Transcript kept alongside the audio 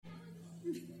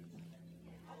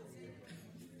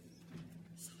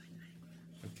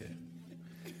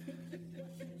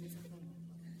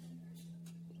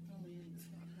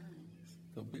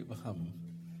Abraham.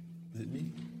 Is it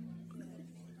me?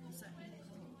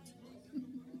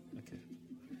 Okay.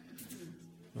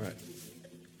 Right.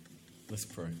 Let's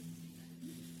pray.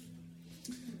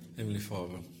 Heavenly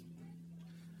Father,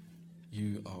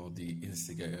 you are the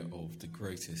instigator of the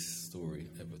greatest story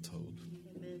ever told.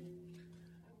 Amen.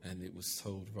 And it was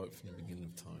told right from the beginning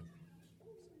of time.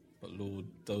 But Lord,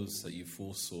 those that you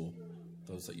foresaw,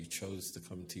 those that you chose to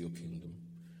come to your kingdom,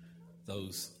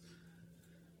 those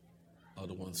are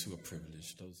the ones who are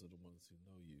privileged. Those are the ones who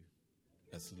know you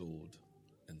as Lord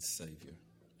and Saviour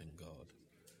and God.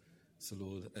 So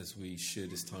Lord, as we share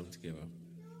this time together,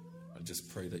 I just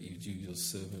pray that you do your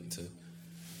servant to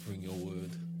bring your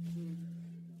word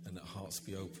and that hearts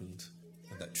be opened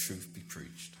and that truth be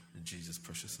preached. In Jesus'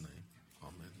 precious name,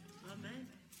 amen. Amen.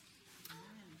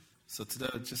 So today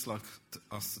I'd just like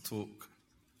us to talk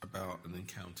about an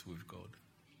encounter with God.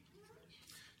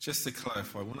 Just to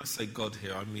clarify, when I say God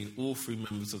here, I mean all three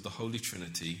members of the Holy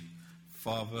Trinity,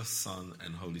 Father, Son,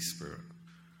 and Holy Spirit.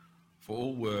 For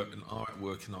all were and are at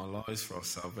work in our lives for our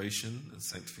salvation and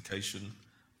sanctification,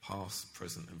 past,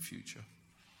 present, and future.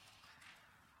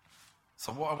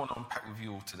 So what I want to unpack with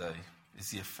you all today is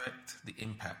the effect, the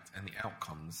impact, and the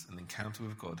outcomes an encounter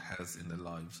with God has in the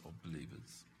lives of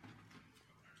believers.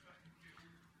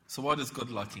 So why does God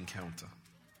like encounter?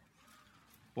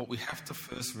 What we have to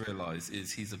first realize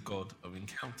is he's a God of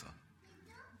encounter.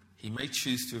 He may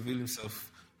choose to reveal himself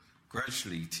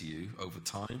gradually to you over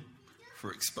time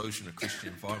for exposure in a Christian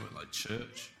environment like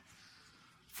church,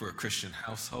 for a Christian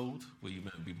household where you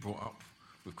may be brought up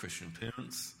with Christian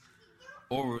parents,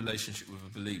 or a relationship with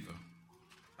a believer.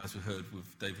 As we heard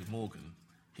with David Morgan,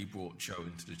 he brought Joe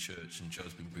into the church and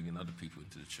Joe's been bringing other people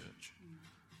into the church.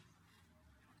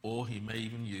 Or he may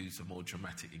even use a more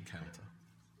dramatic encounter.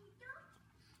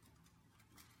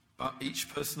 But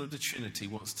each person of the Trinity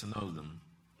wants to know them,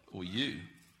 or you.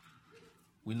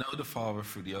 We know the Father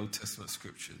through the Old Testament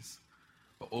scriptures,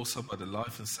 but also by the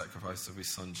life and sacrifice of his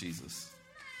Son Jesus.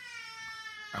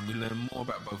 And we learn more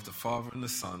about both the Father and the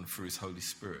Son through his Holy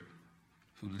Spirit,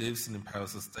 who lives and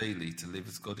empowers us daily to live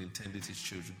as God intended his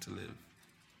children to live.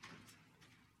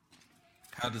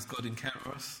 How does God encounter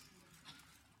us?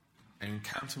 An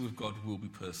encounter with God will be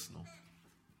personal.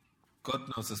 God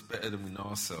knows us better than we know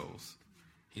ourselves.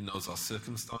 He knows our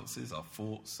circumstances, our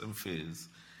thoughts and fears,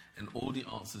 and all the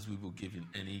answers we will give in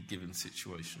any given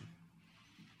situation.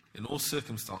 In all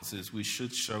circumstances, we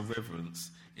should show reverence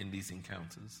in these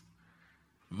encounters.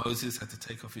 Moses had to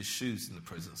take off his shoes in the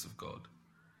presence of God.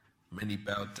 Many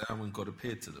bowed down when God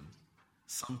appeared to them.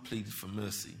 Some pleaded for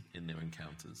mercy in their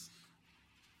encounters.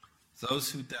 Those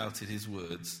who doubted his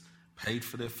words paid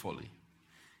for their folly.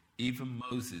 Even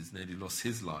Moses nearly lost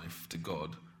his life to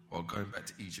God while going back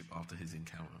to Egypt after his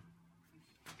encounter.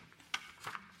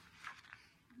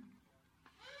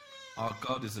 Our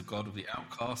God is a God of the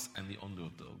outcast and the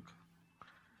underdog.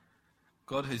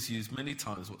 God has used many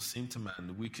times what seemed to man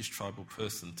the weakest tribal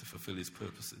person to fulfill his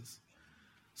purposes.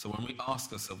 So when we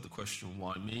ask ourselves the question,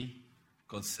 why me?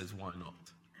 God says, why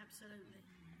not? Absolutely.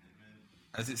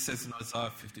 As it says in Isaiah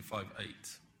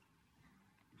 55:8,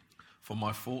 for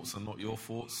my thoughts are not your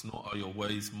thoughts, nor are your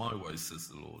ways my ways, says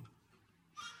the Lord.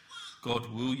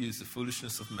 God will use the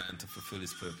foolishness of man to fulfill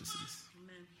his purposes.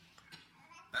 Amen.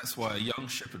 That's why a young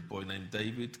shepherd boy named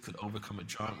David could overcome a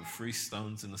giant with 3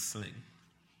 stones in a sling.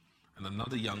 And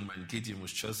another young man, Gideon,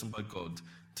 was chosen by God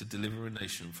to deliver a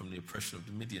nation from the oppression of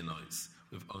the Midianites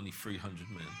with only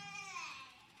 300 men.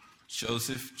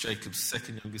 Joseph, Jacob's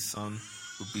second youngest son,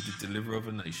 would be the deliverer of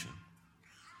a nation.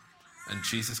 And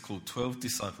Jesus called 12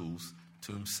 disciples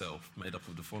to himself, made up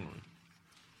of the following.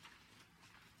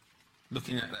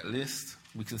 Looking at that list,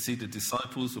 we can see the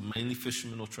disciples were mainly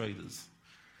fishermen or traders.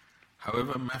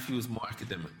 However, Matthew was more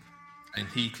academic, and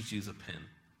he could use a pen.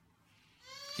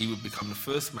 He would become the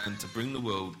first man to bring the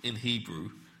world in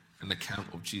Hebrew an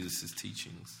account of Jesus'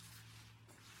 teachings.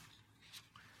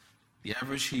 The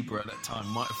average Hebrew at that time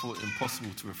might have thought it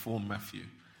impossible to reform Matthew,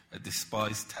 a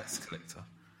despised tax collector.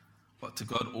 But to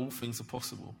God, all things are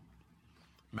possible.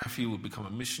 Matthew would become a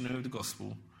missionary of the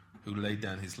gospel who laid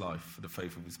down his life for the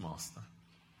faith of his master.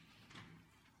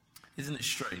 Isn't it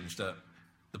strange that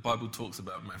the Bible talks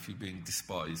about Matthew being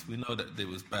despised? We know that there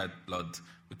was bad blood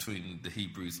between the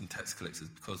Hebrews and tax collectors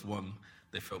because, one,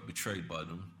 they felt betrayed by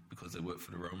them because they worked for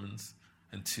the Romans,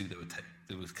 and two,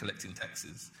 they were collecting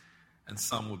taxes, and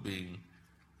some were being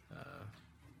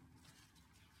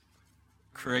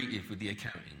creative with the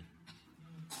accounting.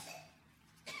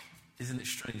 Isn't it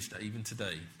strange that even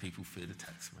today people fear the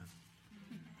taxman?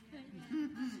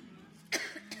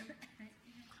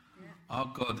 Our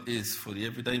God is for the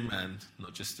everyday man,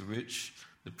 not just the rich,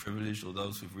 the privileged, or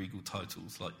those with regal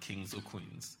titles like kings or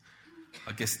queens.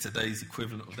 I guess today's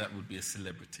equivalent of that would be a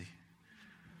celebrity.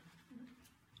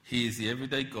 He is the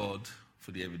everyday God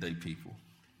for the everyday people.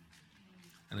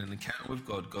 And an encounter with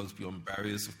God goes beyond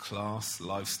barriers of class,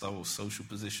 lifestyle, or social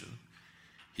position.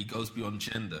 He goes beyond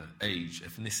gender, age,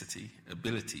 ethnicity,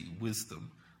 ability,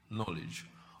 wisdom, knowledge,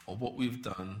 or what we've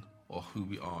done or who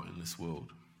we are in this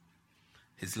world.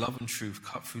 His love and truth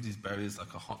cut through these barriers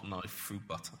like a hot knife through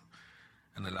butter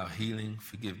and allow healing,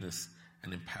 forgiveness,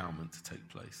 and empowerment to take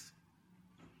place.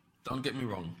 Don't get me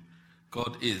wrong,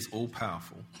 God is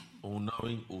all-powerful,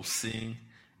 all-knowing, all-seeing,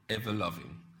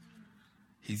 ever-loving.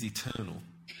 He's eternal,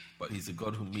 but he's a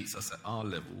God who meets us at our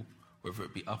level, whether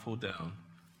it be up or down,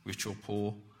 rich or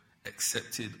poor,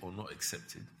 accepted or not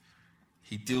accepted.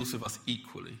 He deals with us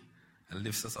equally and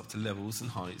lifts us up to levels and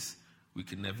heights we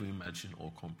can never imagine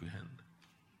or comprehend.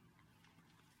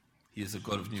 He is a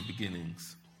God of new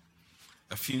beginnings.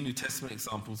 A few New Testament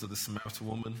examples are the Samaritan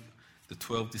woman, the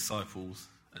 12 disciples,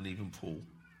 and even Paul.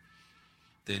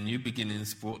 Their new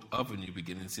beginnings brought other new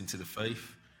beginnings into the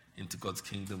faith, into God's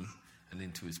kingdom, and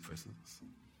into his presence.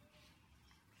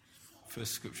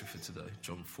 First scripture for today,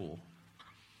 John 4.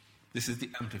 This is the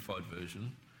Amplified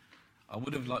version. I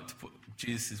would have liked to put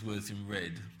Jesus' words in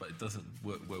red, but it doesn't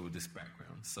work well with this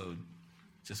background, so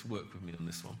just work with me on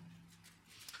this one.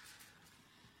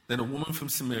 Then a woman from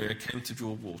Samaria came to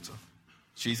draw water.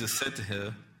 Jesus said to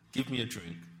her, "Give me a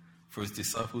drink," for his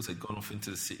disciples had gone off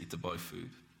into the city to buy food.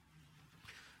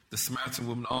 The Samaritan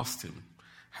woman asked him,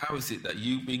 "How is it that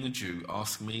you, being a Jew,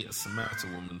 ask me, a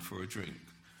Samaritan woman, for a drink?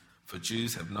 For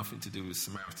Jews have nothing to do with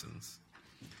Samaritans."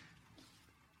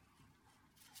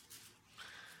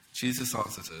 Jesus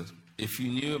answered her, "If you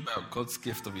knew about God's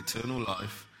gift of eternal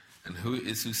life and who it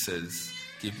is who says,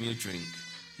 'Give me a drink,'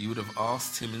 you would have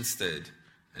asked him instead,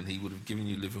 and he would have given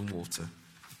you living water,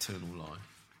 eternal life."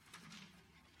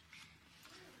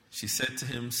 She said to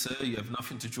him, "Sir, you have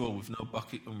nothing to draw with, no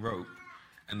bucket and rope,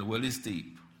 and the well is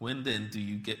deep. When then do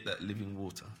you get that living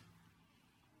water?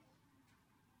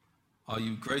 Are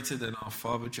you greater than our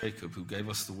father Jacob, who gave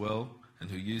us the well and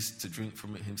who used to drink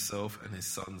from it himself and his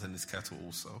sons and his cattle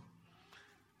also?"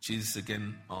 Jesus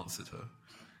again answered her,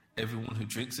 "Everyone who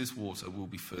drinks this water will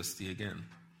be thirsty again.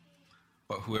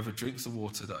 But whoever drinks the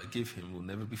water that I give him will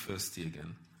never be thirsty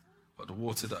again. But the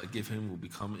water that I give him will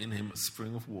become in him a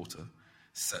spring of water,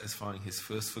 satisfying his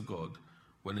thirst for God,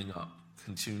 welling up,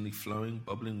 continually flowing,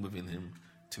 bubbling within him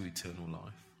to eternal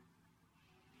life."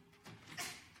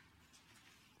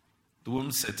 The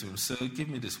woman said to him, "Sir, give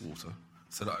me this water,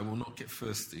 so that I will not get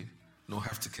thirsty, nor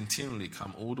have to continually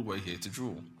come all the way here to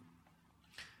draw."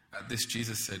 At this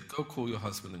Jesus said, "Go call your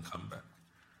husband and come back."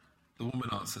 The woman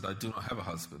answered, "I do not have a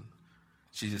husband."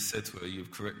 Jesus said to her, "You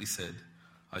have correctly said,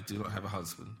 'I do not have a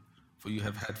husband,' for you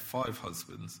have had 5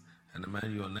 husbands, and the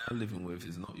man you are now living with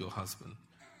is not your husband.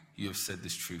 You have said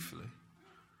this truthfully."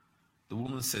 The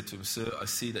woman said to him, "Sir, I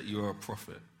see that you are a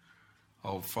prophet.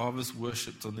 Our fathers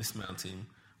worshipped on this mountain,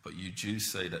 but you Jews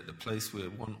say that the place where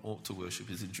one ought to worship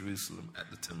is in Jerusalem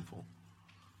at the temple."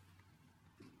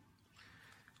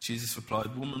 Jesus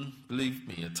replied, "Woman, believe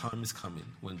me, a time is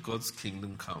coming when God's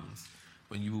kingdom comes,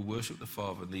 when you will worship the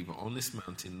Father neither on this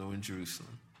mountain nor in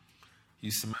Jerusalem.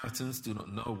 You Samaritans do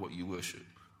not know what you worship.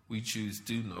 We Jews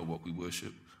do know what we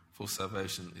worship, for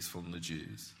salvation is from the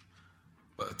Jews.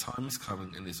 But a time is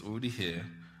coming and is already here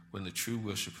when the true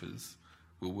worshippers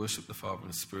will worship the Father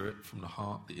in spirit, from the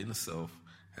heart, the inner self,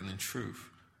 and in truth,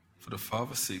 for the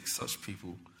Father seeks such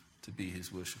people to be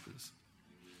his worshippers.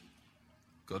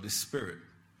 God is spirit,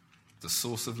 the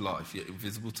source of life, yet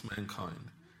invisible to mankind,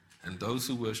 and those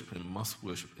who worship him must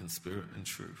worship in spirit and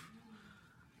truth."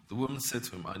 The woman said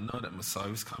to him, "I know that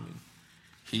Messiah is coming,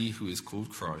 he who is called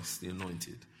Christ, the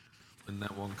Anointed. When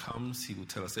that one comes, he will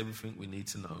tell us everything we need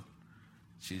to know."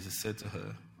 Jesus said to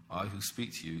her, "I who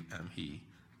speak to you am he,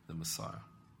 the Messiah."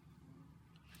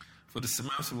 For the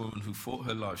Samaritan woman who thought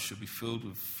her life should be filled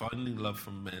with finding love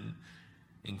from men,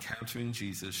 encountering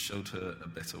Jesus showed her a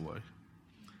better way.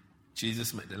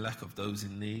 Jesus met the lack of those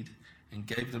in need and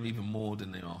gave them even more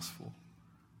than they asked for.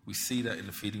 We see that in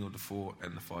the feeding of the 4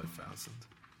 and the 5,000.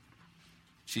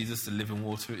 Jesus, the living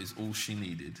water, is all she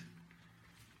needed.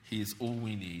 He is all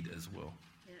we need as well.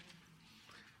 Yeah.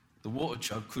 The water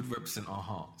jug could represent our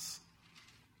hearts.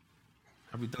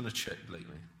 Have we done a check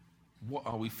lately? What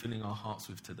are we filling our hearts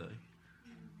with today?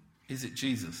 Is it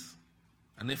Jesus?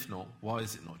 And if not, why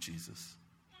is it not Jesus?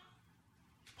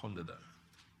 Ponder that.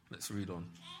 Let's read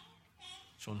on.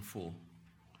 John 4,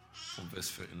 from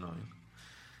verse 39.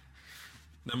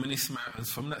 Now many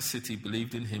Samaritans from that city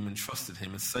believed in him and trusted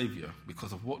him as Saviour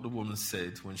because of what the woman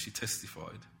said when she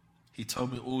testified, He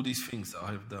told me all these things that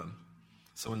I have done."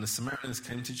 So when the Samaritans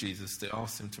came to Jesus, they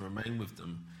asked him to remain with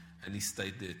them, and he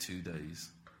stayed there 2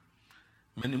 days.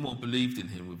 Many more believed in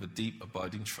him with a deep,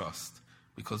 abiding trust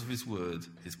because of his word,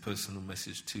 his personal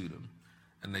message to them.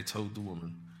 And they told the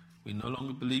woman, "We no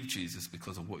longer believe Jesus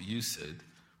because of what you said,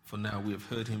 for now we have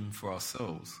heard him for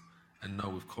ourselves and know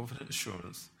with confident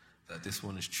assurance that this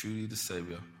one is truly the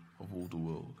Saviour of all the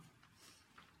world."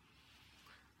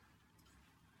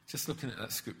 Just looking at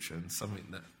that scripture and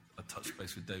something that I touched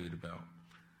base with David about,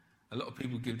 a lot of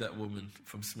people give that woman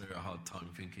from Samaria a hard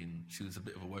time, thinking she was a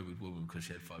bit of a wayward woman because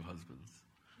she had 5 husbands.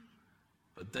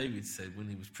 But David said when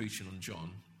he was preaching on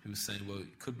John, he was saying, well,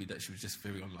 it could be that she was just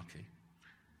very unlucky.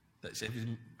 That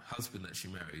every husband that she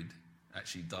married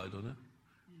actually died on her,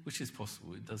 which is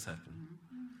possible. It does happen.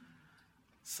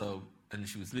 So, and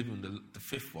she was living the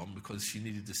 5th one because she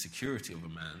needed the security of a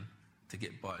man to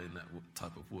get by in that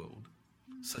type of world.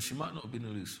 So she might not have been a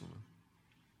loose woman.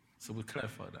 So we'll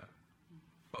clarify that.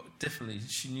 But definitely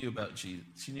she knew about Jesus.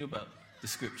 She knew about the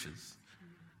scriptures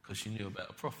because she knew about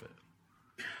a prophet.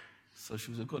 So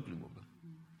she was a godly woman.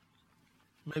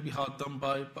 Maybe hard done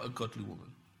by, but a godly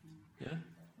woman. Yeah?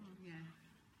 Yeah.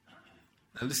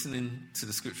 Now listening to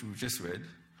the scripture we've just read,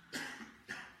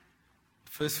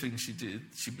 first thing she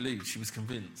did, she believed, she was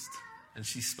convinced, and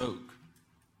she spoke.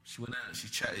 She went out, she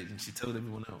chatted, and she told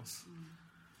everyone else.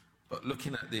 But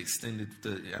looking at the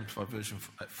Amplified version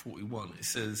at 41, it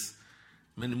says,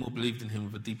 "Many more believed in him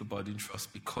with a deep abiding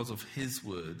trust because of his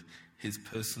word, his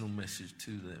personal message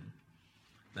to them."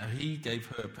 Now he gave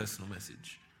her a personal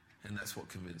message, and that's what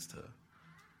convinced her.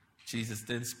 Jesus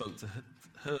then spoke to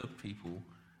her people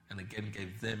and again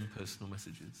gave them personal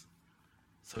messages.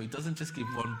 So he doesn't just give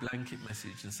one blanket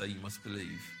message and say you must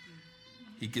believe.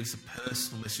 He gives a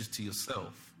personal message to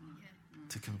yourself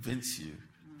to convince you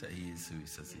that he is who he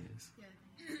says he is.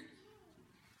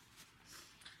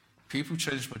 People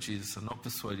changed by Jesus are not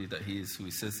persuaded that he is who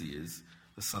he says he is,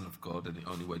 the Son of God, and the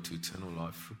only way to eternal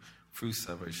life through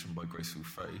salvation by grace through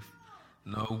faith.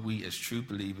 No, we as true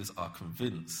believers are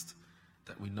convinced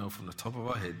that we know from the top of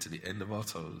our head to the end of our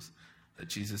toes that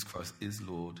Jesus Christ is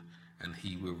Lord and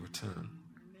he will return.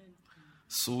 Amen.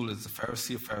 Saul, as the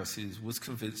Pharisee of Pharisees, was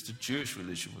convinced the Jewish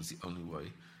religion was the only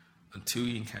way until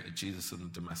he encountered Jesus on the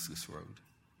Damascus road.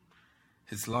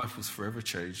 His life was forever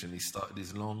changed and he started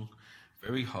his long,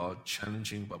 very hard,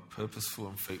 challenging but purposeful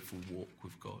and faithful walk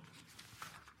with God.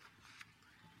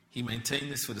 He maintained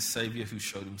this for the Saviour who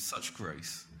showed him such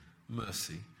grace,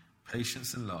 mercy,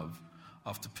 patience and love.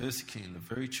 After persecuting the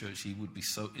very church he would be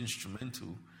so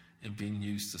instrumental in being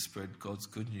used to spread God's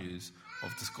good news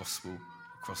of this gospel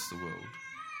across the world.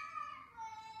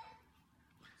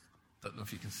 Don't know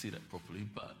if you can see that properly,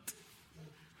 but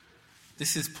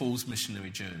this is Paul's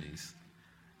missionary journeys.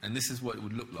 And this is what it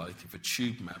would look like if a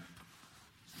tube map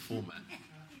format.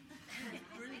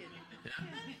 Brilliant. Yeah?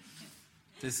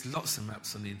 There's lots of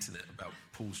maps on the internet about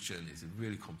Paul's journeys. It's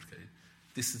really complicated.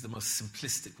 This is the most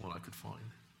simplistic one I could find.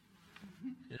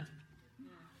 Yeah?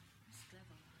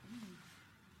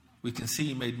 We can see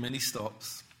he made many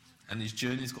stops, and his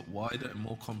journeys got wider and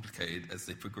more complicated as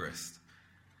they progressed.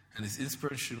 And his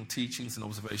inspirational teachings and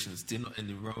observations did not end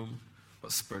in Rome,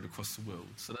 but spread across the world.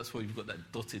 So that's why you've got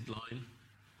that dotted line.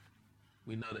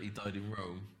 We know that he died in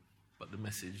Rome, but the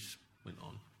message went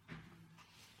on.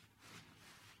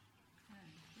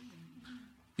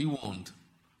 Be warned,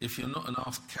 if you're not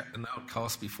an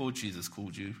outcast before Jesus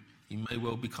called you, he may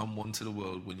well become one to the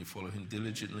world when you follow him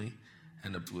diligently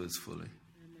and afterwards fully.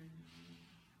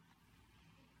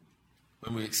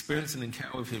 When we experience an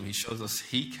encounter with him, he shows us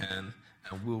he can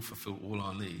and will fulfill all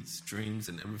our needs, dreams,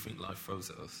 and everything life throws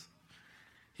at us.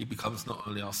 He becomes not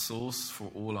only our source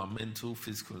for all our mental,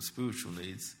 physical, and spiritual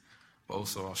needs, but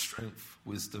also our strength,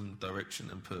 wisdom, direction,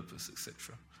 and purpose,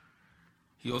 etc.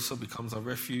 He also becomes our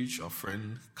refuge, our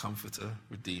friend, comforter,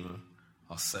 redeemer,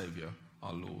 our saviour,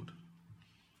 our Lord.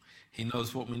 He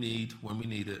knows what we need when we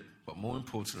need it, but more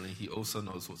importantly, he also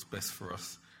knows what's best for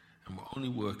us and will only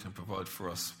work and provide for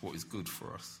us what is good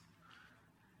for us.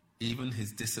 Even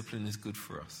his discipline is good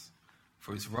for us,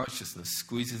 for his righteousness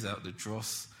squeezes out the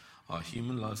dross our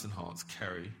human lives and hearts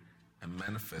carry and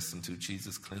manifests until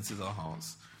Jesus cleanses our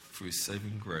hearts through his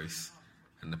saving grace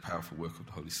and the powerful work of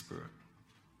the Holy Spirit.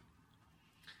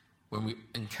 When we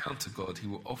encounter God, he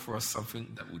will offer us something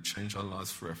that will change our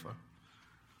lives forever.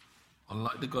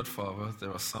 Unlike the Godfather,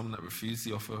 there are some that refuse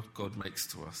the offer God makes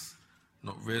to us,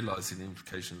 not realizing the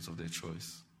implications of their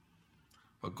choice.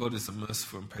 But God is a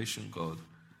merciful and patient God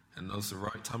and knows the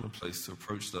right time and place to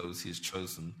approach those he has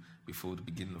chosen before the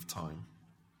beginning of time.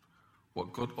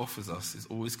 What God offers us is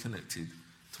always connected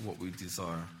to what we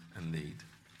desire and need.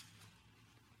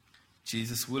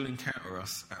 Jesus will encounter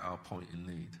us at our point in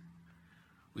need.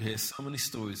 We hear so many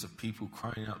stories of people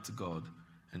crying out to God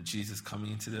and Jesus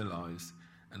coming into their lives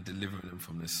and delivering them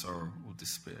from their sorrow or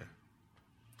despair.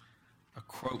 A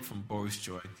quote from Boris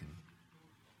Joachim: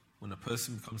 "When a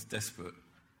person becomes desperate,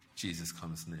 Jesus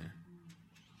comes near."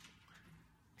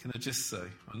 Can I just say,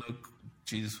 I know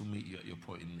Jesus will meet you at your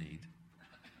point in need,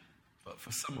 but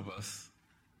for some of us,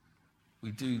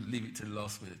 we do leave it to the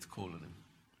last minute to call on him.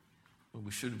 Well,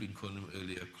 we should have been calling him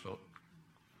earlier o'clock.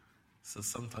 So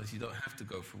sometimes you don't have to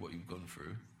go through what you've gone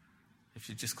through. If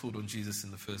you just called on Jesus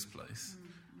in the first place,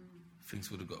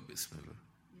 things would have got a bit smoother.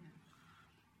 Yeah.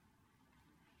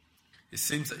 It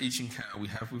seems that each encounter we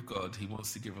have with God, he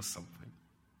wants to give us something.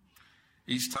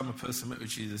 Each time a person met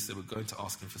with Jesus, they were going to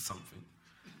ask him for something.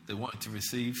 They wanted to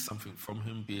receive something from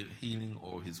him, be it healing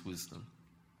or his wisdom.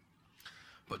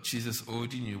 But Jesus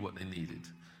already knew what they needed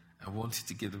and wanted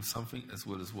to give them something as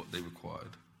well as what they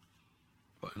required.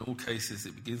 But in all cases,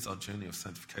 it begins our journey of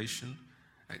sanctification,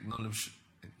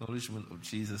 acknowledgement of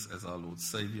Jesus as our Lord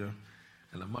Saviour,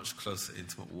 and a much closer,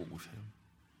 intimate walk with him.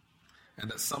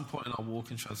 And at some point in our walk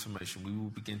in transformation, we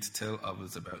will begin to tell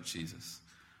others about Jesus,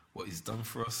 what he's done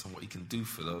for us and what he can do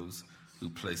for those who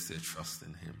place their trust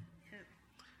in him.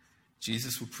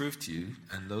 Jesus will prove to you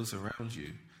and those around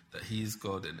you that he is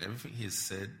God and everything he has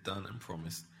said, done and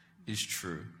promised is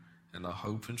true, and our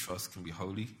hope and trust can be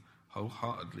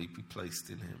wholeheartedly be placed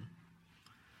in him.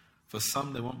 For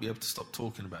some, they won't be able to stop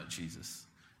talking about Jesus,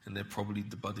 and they're probably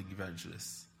the budding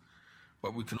evangelists.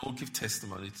 But we can all give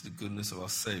testimony to the goodness of our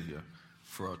Saviour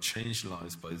for our changed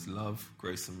lives by his love,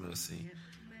 grace and mercy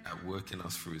at work in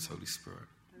us through his Holy Spirit.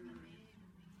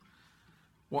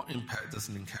 What impact does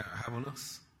an encounter have on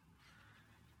us?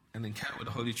 An encounter with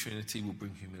the Holy Trinity will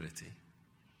bring humility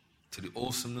to the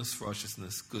awesomeness,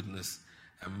 righteousness, goodness,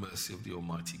 and mercy of the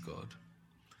Almighty God.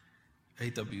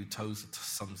 A.W. Tozer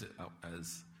sums it up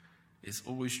as, "It's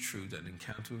always true that an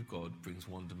encounter with God brings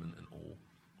wonderment and awe."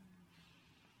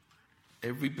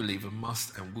 Every believer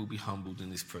must and will be humbled in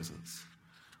his presence.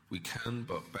 We can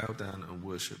but bow down and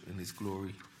worship in his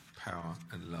glory, power,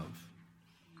 and love.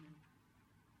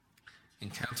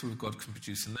 Encounter with God can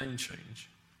produce a name change.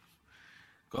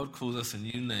 God calls us a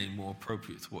new name more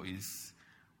appropriate to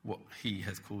what he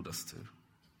has called us to.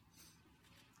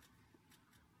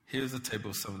 Here's a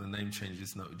table of some of the name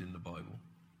changes noted in the Bible.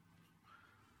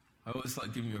 I always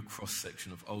like giving you a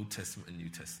cross-section of Old Testament and New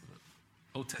Testament.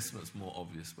 Old Testament's more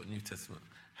obvious, but New Testament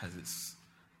has its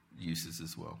uses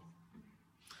as well.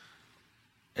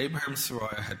 Abraham and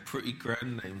Sarai had pretty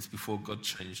grand names before God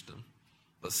changed them.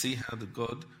 But see how the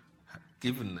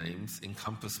God-given names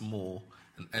encompass more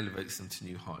and elevates them to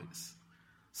new heights.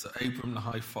 So Abram, the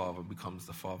high father, becomes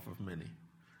the father of many.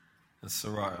 And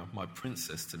Sarai, my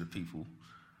princess to the people,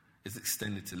 is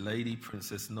extended to lady,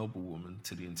 princess, noblewoman,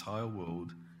 to the entire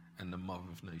world and the mother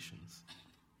of nations.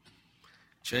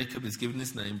 Jacob is given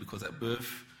his name because at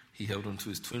birth he held on to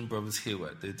his twin brother's heel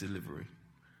at their delivery.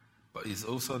 But he is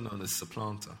also known as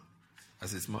supplanter,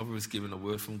 as his mother is given a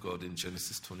word from God in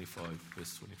Genesis 25,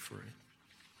 verse 23.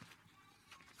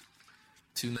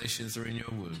 2 nations are in your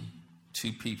womb,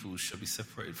 2 peoples shall be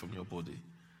separated from your body.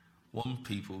 1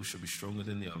 people shall be stronger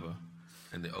than the other,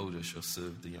 and the older shall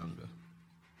serve the younger.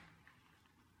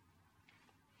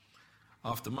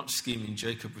 After much scheming,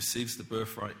 Jacob receives the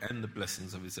birthright and the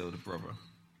blessings of his elder brother.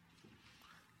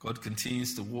 God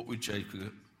continues to walk with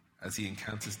Jacob as he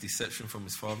encounters deception from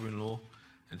his father-in-law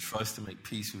and tries to make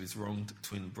peace with his wronged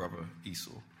twin brother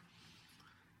Esau.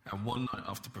 And one night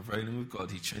after prevailing with God,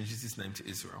 he changes his name to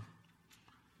Israel.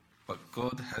 But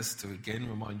God has to again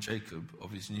remind Jacob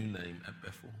of his new name at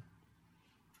Bethel.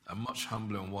 A much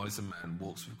humbler and wiser man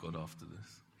walks with God after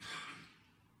this.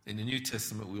 In the New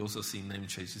Testament, we also see name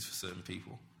changes for certain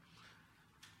people.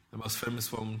 The most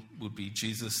famous one would be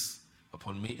Jesus,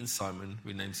 upon meeting Simon,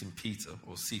 renames him Peter,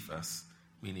 or Cephas,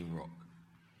 meaning rock.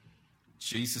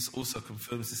 Jesus also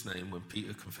confirms his name when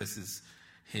Peter confesses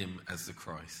him as the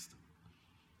Christ.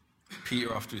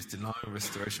 Peter, after his denial and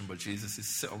restoration by Jesus, is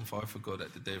set on fire for God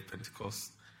at the day of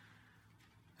Pentecost.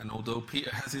 And although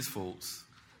Peter has his faults,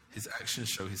 his actions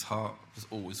show his heart was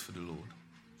always for the Lord.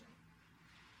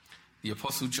 The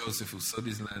apostle Joseph, who sold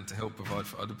his land to help provide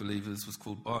for other believers, was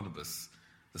called Barnabas,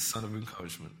 the son of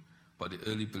encouragement, by the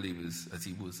early believers, as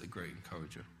he was a great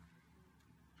encourager.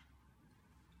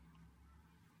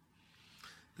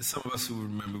 There's some of us who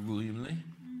remember William Lee.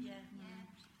 Yeah.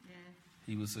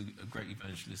 He was a great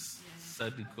evangelist,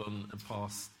 sadly gone and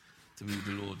passed to be with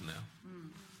the Lord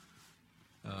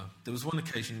now. There was one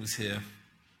occasion he was here.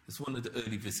 It was one of the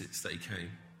early visits that he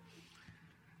came.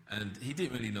 And he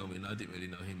didn't really know me, and I didn't really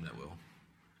know him that well.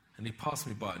 And he passed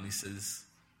me by and he says,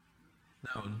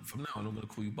 From now on, I'm going to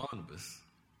call you Barnabas.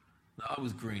 Now, I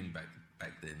was green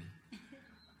back then.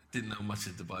 Didn't know much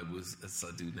of the Bible as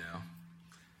I do now.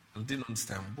 And didn't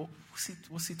understand,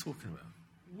 what's he talking about?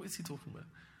 What is he talking about?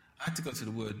 I had to go to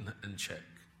the Word and check.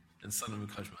 And son of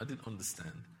encouragement, I didn't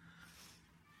understand.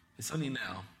 It's only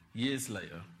now, years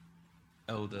later,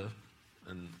 elder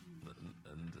and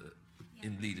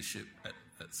in leadership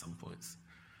at some points,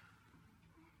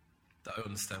 that I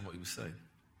understand what he was saying.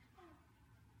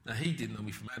 Now, he didn't know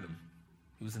me from Adam.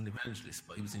 He was an evangelist,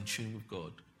 but he was in tune with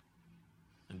God.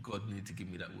 And God needed to give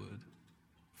me that word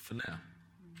for now,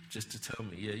 just to tell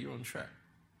me, yeah, you're on track.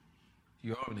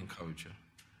 You are an encourager.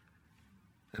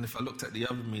 And if I looked at the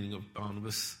other meaning of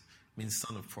Barnabas, it means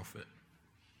son of prophet.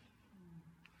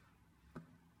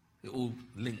 It all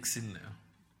links in now.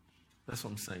 That's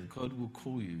what I'm saying. God will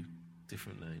call you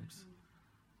different names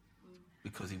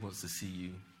because he wants to see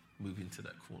you move into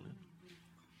that calling.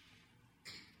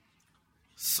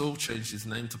 Saul changed his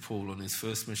name to Paul on his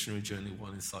first missionary journey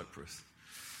while in Cyprus.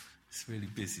 It's really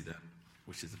busy, that,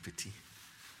 which is a pity.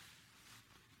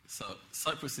 So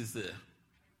Cyprus is there.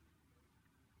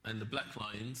 And the black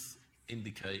lines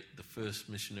indicate the first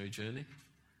missionary journey.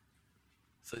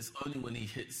 So it's only when he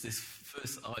hits this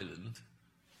first island,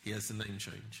 he has the name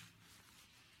change.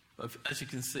 But as you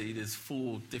can see, there's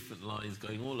 4 different lines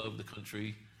going all over the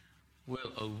country.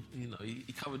 Well,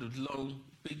 he covered a long,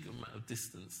 big amount of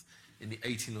distance in the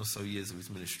 18 or so years of his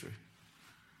ministry.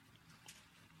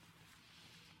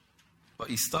 But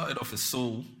he started off as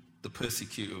Saul, the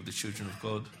persecutor of the children of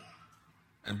God,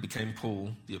 and became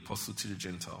Paul, the apostle to the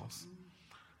Gentiles,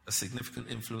 a significant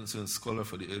influencer and scholar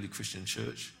for the early Christian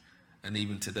church, and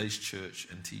even today's church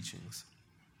and teachings.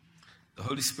 The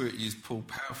Holy Spirit used Paul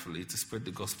powerfully to spread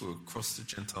the gospel across the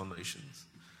Gentile nations.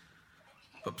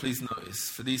 But please notice,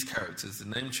 for these characters, the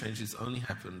name changes only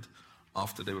happened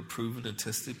after they were proven and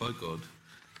tested by God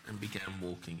and began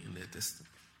walking in their destiny.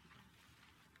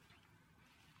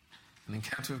 An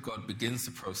encounter with God begins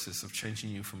the process of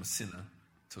changing you from a sinner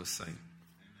to a saint.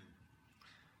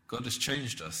 God has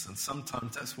changed us, and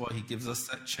sometimes that's why he gives us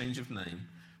that change of name,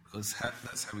 because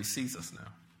that's how he sees us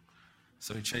now.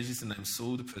 So he changes the name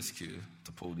Saul the persecutor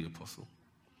to Paul the apostle.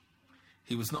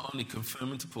 He was not only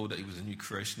confirming to Paul that he was a new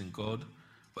creation in God,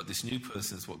 but this new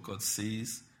person is what God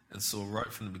sees and saw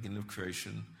right from the beginning of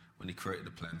creation when he created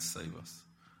a plan to save us.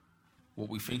 What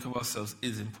we think of ourselves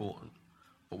is important,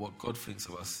 but what God thinks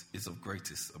of us is of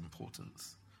greatest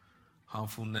importance.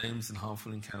 Harmful names and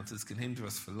harmful encounters can hinder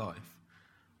us for life,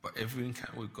 but every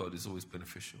encounter with God is always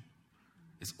beneficial.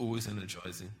 It's always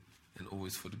energizing and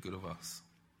always for the good of us.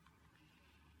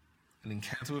 An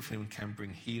encounter with him can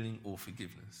bring healing or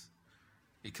forgiveness.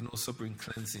 It can also bring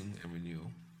cleansing and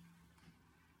renewal.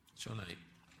 John 8.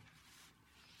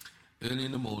 Early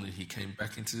in the morning he came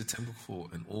back into the temple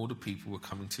court, and all the people were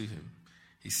coming to him.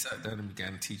 He sat down and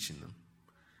began teaching them.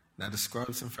 Now the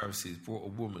scribes and Pharisees brought a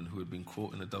woman who had been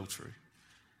caught in adultery.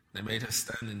 They made her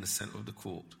stand in the center of the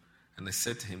court, and they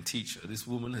said to him, "Teacher, this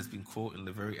woman has been caught in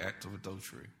the very act of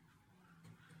adultery.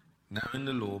 Now in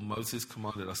the law, Moses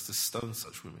commanded us to stone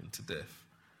such women to death.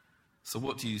 So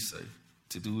what do you say?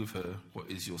 To do with her,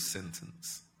 what is your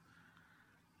sentence?"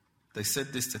 They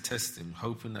said this to test him,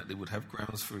 hoping that they would have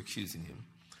grounds for accusing him.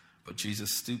 But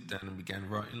Jesus stooped down and began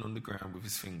writing on the ground with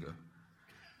his finger.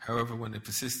 However, when they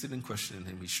persisted in questioning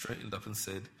him, he straightened up and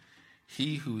said,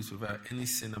 "He who is without any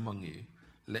sin among you,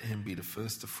 let him be the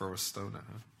first to throw a stone at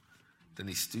her." Then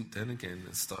he stooped down again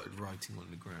and started writing on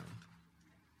the ground.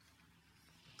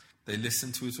 They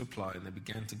listened to his reply, and they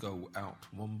began to go out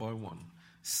one by one,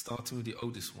 starting with the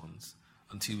oldest ones,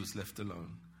 until he was left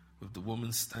alone, with the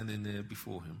woman standing there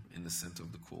before him in the center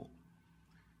of the court.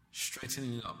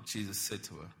 Straightening up, Jesus said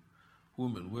to her,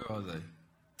 "Woman, where are they?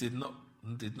 Did no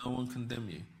one condemn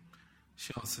you?"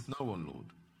 She answered, "No one, Lord."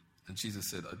 And Jesus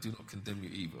said, "I do not condemn you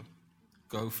either.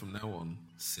 Go from now on,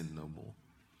 sin no more."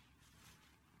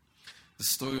 The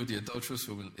story of the adulterous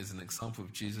woman is an example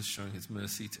of Jesus showing his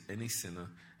mercy to any sinner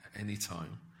at any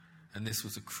time, and this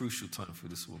was a crucial time for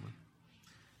this woman.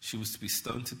 She was to be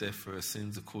stoned to death for her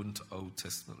sins according to Old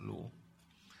Testament law.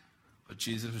 But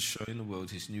Jesus was showing the world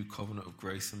his new covenant of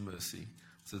grace and mercy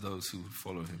to those who would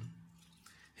follow him.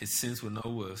 His sins were no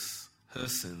worse, her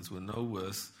sins were no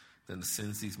worse than the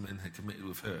sins these men had committed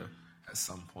with her at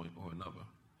some point or another.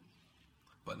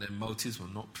 But their motives were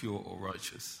not pure or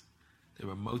righteous. They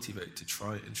were motivated to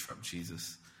try and trap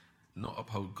Jesus, not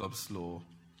uphold God's law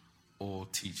or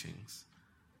teachings.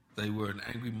 They were an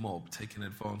angry mob taking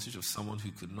advantage of someone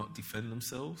who could not defend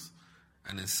themselves,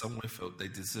 and in some way felt they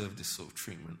deserved this sort of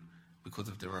treatment because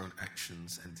of their own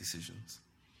actions and decisions.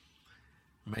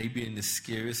 Maybe in the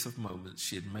scariest of moments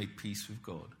she had made peace with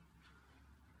God,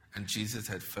 and Jesus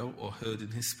had felt or heard in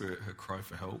his spirit her cry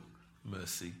for help,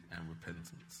 mercy, and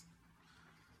repentance.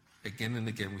 Again and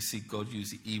again, we see God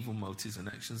use the evil motives and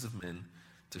actions of men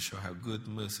to show how good,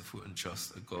 merciful, and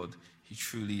just a God he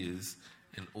truly is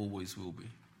and always will be.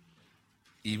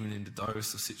 Even in the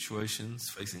direst of situations,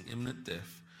 facing imminent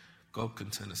death, God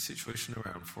can turn a situation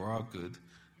around for our good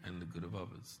and the good of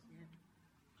others.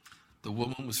 The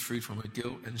woman was freed from her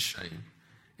guilt and shame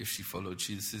if she followed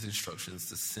Jesus' instructions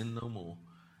to sin no more,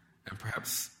 and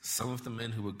perhaps some of the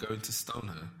men who were going to stone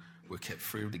her were kept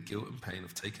free of the guilt and pain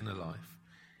of taking her life,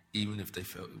 even if they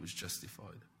felt it was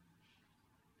justified.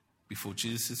 Before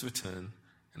Jesus' return,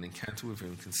 an encounter with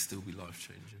him can still be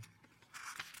life-changing.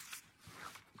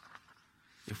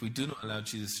 If we do not allow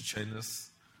Jesus to change us,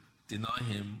 deny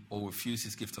him, or refuse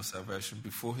his gift of salvation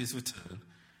before his return,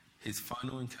 his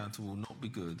final encounter will not be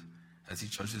good as he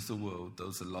judges the world,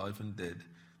 those alive and dead,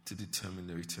 to determine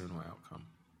their eternal outcome.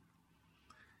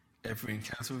 Every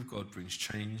encounter with God brings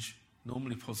change,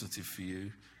 normally positive for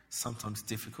you, sometimes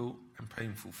difficult and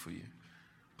painful for you,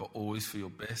 but always for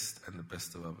your best and the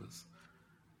best of others.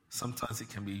 Sometimes it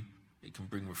can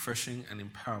bring refreshing and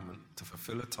empowerment to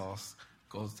fulfill a task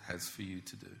God has for you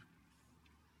to do.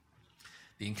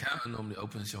 The encounter normally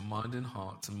opens your mind and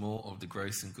heart to more of the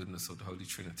grace and goodness of the Holy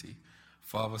Trinity,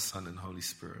 Father, Son, and Holy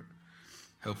Spirit,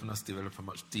 helping us develop a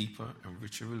much deeper and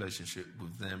richer relationship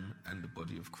with them and the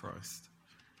body of Christ.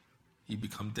 You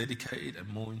become dedicated and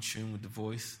more in tune with the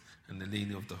voice and the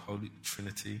leading of the Holy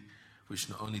Trinity, which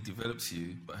not only develops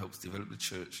you, but helps develop the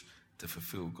church to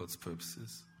fulfill God's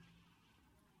purposes.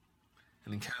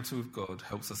 An encounter with God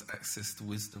helps us access the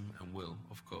wisdom and will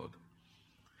of God.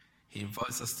 He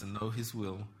invites us to know his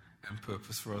will and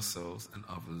purpose for ourselves and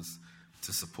others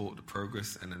to support the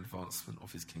progress and advancement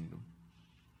of his kingdom.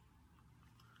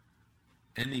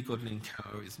 Any godly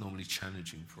encounter is normally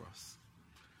challenging for us,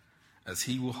 as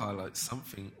he will highlight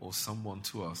something or someone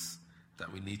to us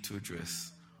that we need to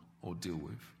address or deal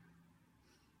with.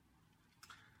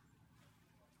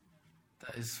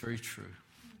 That is very true.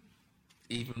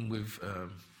 Even with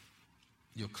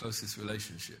your closest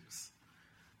relationships.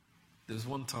 There was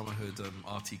one time I heard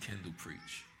R.T. Kendall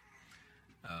preach.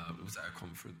 It was at a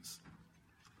conference.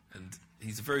 And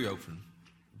he's very open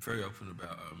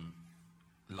about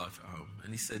life at home.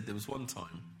 And he said there was one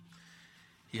time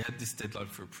he had this deadline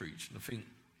for a preach. And I think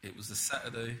it was a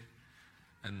Saturday,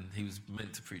 and he was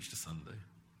meant to preach the Sunday.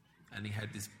 And he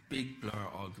had this big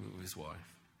blowout argument with his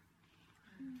wife.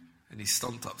 And he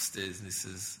stomped upstairs and he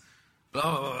says, blah,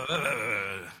 blah, blah, blah,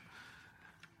 blah.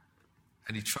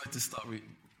 And he tried to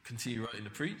continue writing the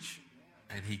preach,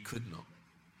 and he couldn't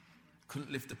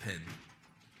lift the pen.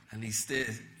 And he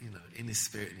stares, in his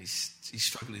spirit, and he's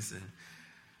struggling, saying,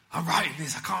 I'm writing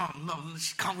this,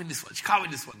 she can't win this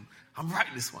one, I'm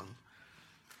writing this one.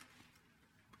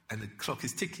 And the clock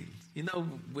is ticking. You know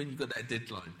when you've got that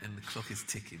deadline and the clock is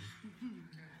ticking,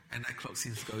 and that clock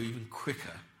seems to go even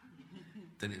quicker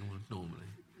than it would normally.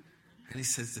 And he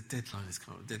says the deadline's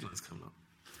coming up.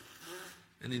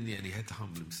 And in the end, he had to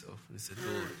humble himself. And he said,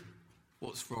 Lord,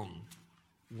 what's wrong?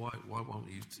 Why won't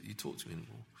you talk to me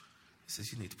anymore? He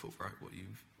says, you need to put right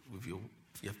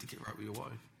you have to get right with your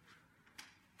wife.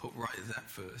 Put right that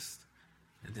first,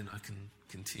 and then I can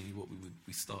continue what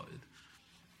we started.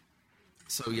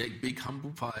 So he ate big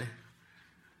humble pie,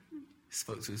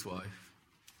 spoke to his wife.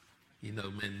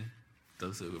 Men,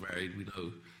 those who are married, we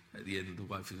know at the end the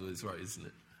wife is always right, isn't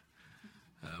it?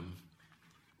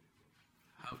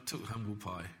 I took humble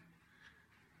pie,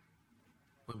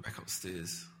 went back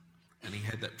upstairs, and he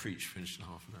had that preach finished in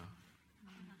half an hour.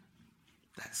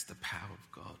 That's the power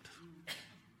of God.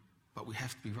 But we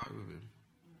have to be right with him.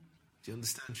 Do you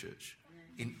understand, church?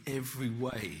 In every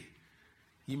way.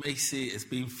 You may see it as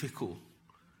being fickle,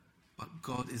 but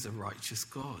God is a righteous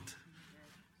God.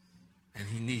 And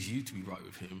he needs you to be right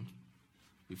with him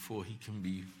before he can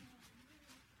be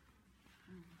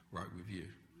right with you.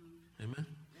 Amen?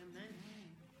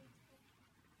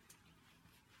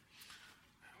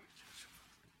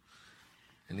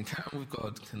 An encounter with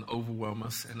God can overwhelm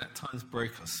us and at times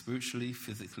break us spiritually,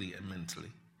 physically, and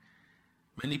mentally.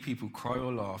 Many people cry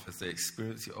or laugh as they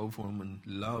experience the overwhelming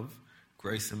love,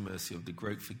 grace, and mercy of the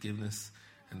great forgiveness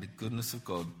and the goodness of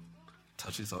God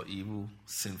touches our evil,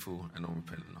 sinful, and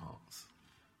unrepentant hearts.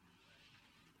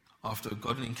 After a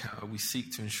godly encounter, we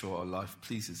seek to ensure our life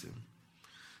pleases him.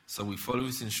 So we follow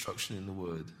his instruction in the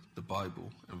Word, the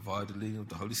Bible, and via the leading of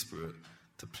the Holy Spirit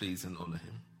to please and honour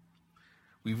him.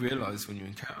 We realize when you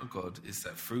encounter God, it's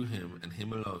that through him and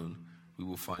him alone, we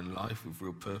will find life with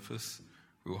real purpose,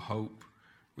 real hope,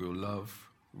 real love,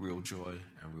 real joy,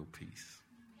 and real peace.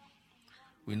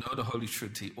 We know the Holy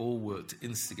Trinity all work to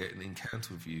instigate an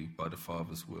encounter with you by the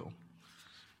Father's will,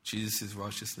 Jesus'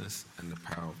 righteousness and the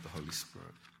power of the Holy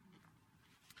Spirit.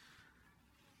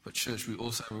 But church, we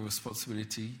also have a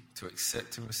responsibility to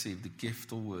accept and receive the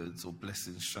gift or words or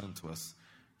blessings shown to us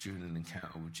during an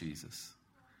encounter with Jesus.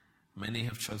 Many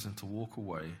have chosen to walk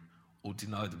away or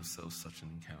deny themselves such an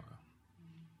encounter.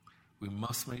 We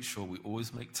must make sure we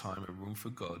always make time and room for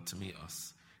God to meet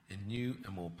us in new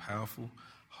and more powerful,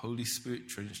 Holy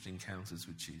Spirit-drenched encounters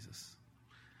with Jesus.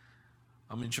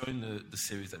 I'm enjoying the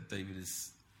series that David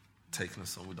has taken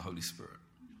us on with the Holy Spirit.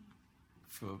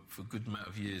 For a good amount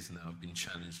of years now, I've been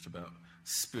challenged about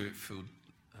Spirit-filled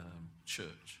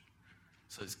church.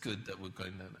 So it's good that we're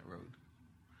going down that road.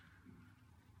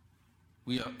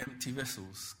 We are empty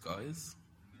vessels, guys.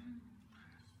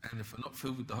 And if we're not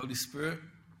filled with the Holy Spirit,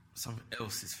 something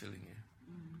else is filling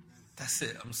you. That's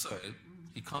it. I'm sorry.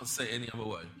 You can't say it any other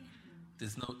way.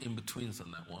 There's no in-betweens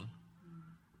on that one.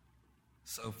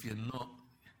 So if you're not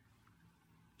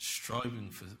striving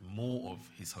for more of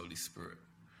His Holy Spirit,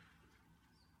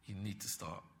 you need to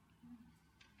start.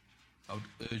 I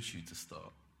would urge you to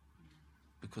start.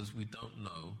 Because we don't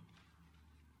know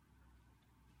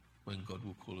when God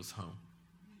will call us home.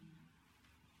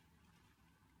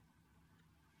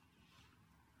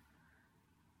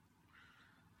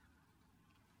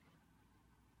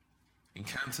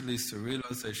 Encounter leads to a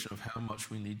realization of how much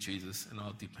we need Jesus and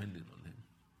are dependent on Him.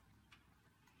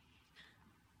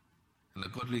 And a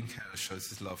godly encounter shows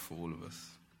His love for all of us.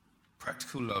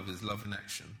 Practical love is love in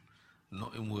action,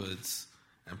 not in words,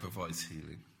 and provides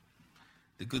healing.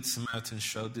 The Good Samaritan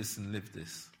showed this and lived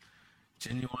this.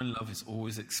 Genuine love is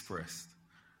always expressed.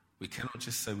 We cannot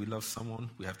just say we love someone,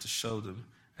 we have to show them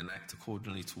and act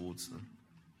accordingly towards them.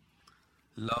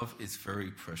 Love is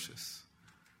very precious.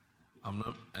 I'm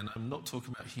not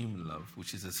talking about human love,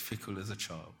 which is as fickle as a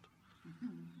child.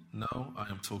 No, I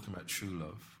am talking about true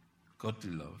love,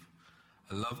 godly love.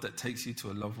 A love that takes you to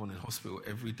a loved one in hospital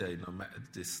every day, no matter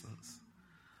the distance.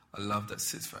 A love that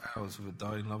sits for hours with a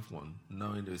dying loved one,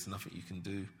 knowing there is nothing you can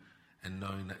do and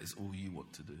knowing that is all you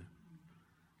want to do.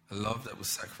 A love that will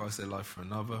sacrifice their life for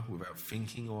another without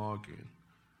thinking or arguing.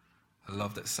 A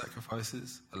love that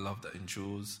sacrifices, a love that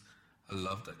endures, a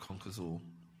love that conquers all.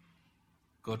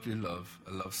 Godly love,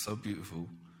 a love so beautiful,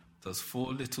 those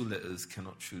 4 little letters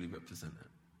cannot truly represent it.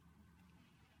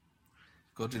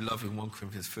 Godly love in 1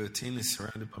 Corinthians 13 is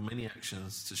surrounded by many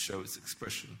actions to show its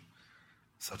expression,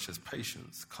 such as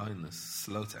patience, kindness,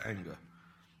 slow to anger.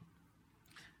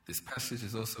 This passage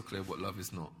is also clear what love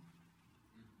is not.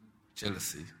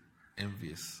 Jealousy,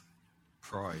 envious,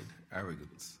 pride,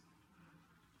 arrogance.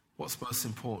 What's most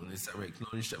important is that we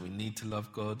acknowledge that we need to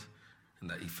love God and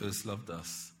that He first loved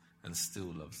us and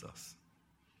still loves us.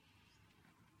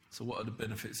 So what are the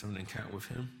benefits of an encounter with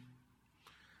Him?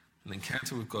 An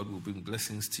encounter with God will bring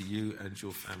blessings to you and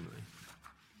your family.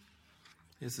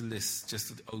 Here's a list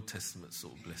just of the Old Testament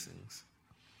sort of blessings.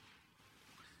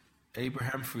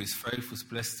 Abraham, through his faith, was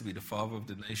blessed to be the father of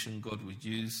the nation God would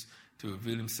use to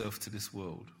reveal Himself to this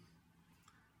world.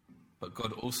 But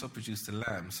God also produced a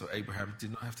lamb, so Abraham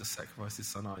did not have to sacrifice his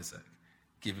son Isaac,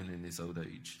 given in his old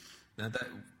age. Now that,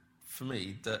 for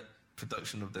me, that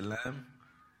production of the lamb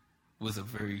was a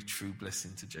very true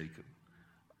blessing to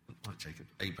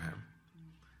Abraham.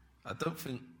 I don't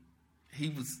think he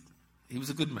was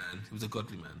a good man, he was a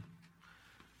godly man.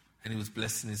 And he was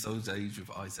blessed in his old age with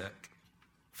Isaac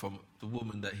from the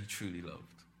woman that he truly loved.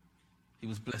 He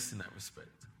was blessed in that respect.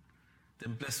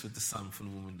 Then blessed with the son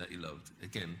from the woman that he loved.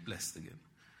 Again, blessed again.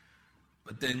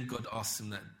 But then God asked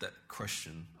him that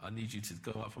question, I need you to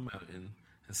go up a mountain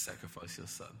and sacrifice your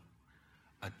son.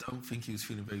 I don't think he was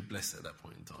feeling very blessed at that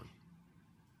point in time.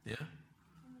 Yeah?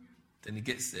 Then he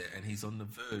gets there and he's on the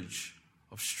verge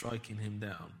of striking him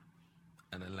down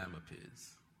and a lamb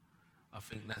appears. I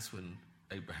think that's when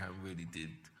Abraham really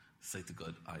did say to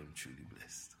God, I am truly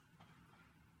blessed.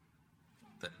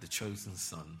 That the chosen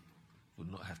son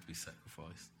would not have to be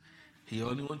sacrificed. He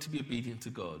only wanted to be obedient to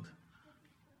God,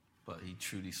 but he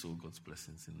truly saw God's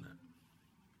blessings in that.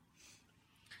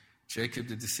 Jacob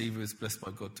the deceiver is blessed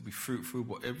by God to be fruitful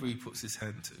whatever he puts his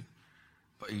hand to,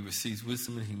 but he receives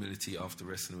wisdom and humility after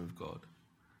wrestling with God.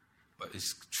 But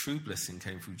his true blessing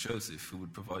came through Joseph, who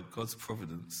would provide God's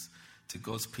providence to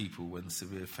God's people when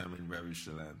severe famine ravaged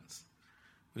the lands.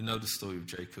 We know the story of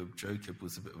Jacob. Jacob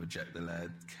was a bit of a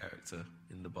Jack-the-Lad character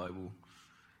in the Bible.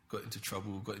 Got into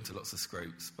trouble, got into lots of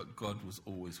scrapes, but God was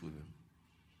always with him.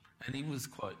 And he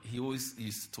always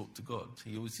used to talk to God.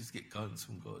 He always used to get guidance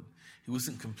from God. He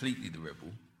wasn't completely the rebel,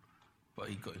 but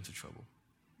he got into trouble.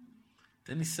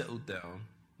 Then he settled down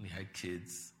and he had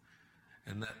kids.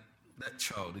 And that that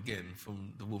child, again,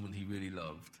 from the woman he really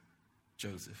loved,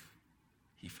 Joseph,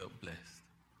 he felt blessed.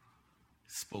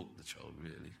 Spoke the child,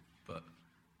 really, but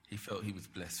he felt he was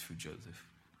blessed through Joseph.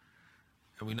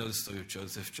 And we know the story of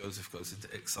Joseph. Joseph goes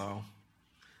into exile.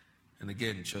 And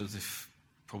again, Joseph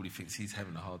probably thinks he's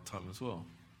having a hard time as well.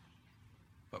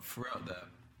 But throughout that,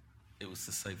 it was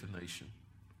to save a nation.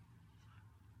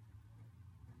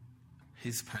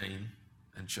 His pain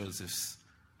and Joseph's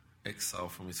exile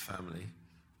from his family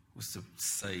was to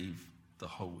save the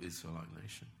whole Israelite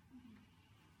nation.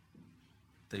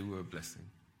 They were a blessing.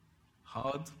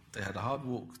 Hard, they had a hard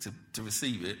walk to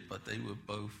receive it, but they were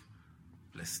both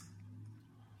blessed.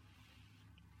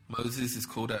 Moses is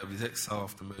called out of his exile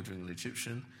after murdering an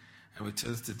Egyptian and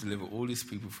returns to deliver all his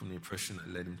people from the oppression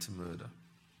that led him to murder.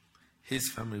 His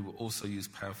family were also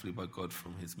used powerfully by God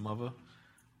from his mother,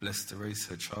 blessed to raise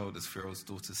her child as Pharaoh's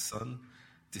daughter's son,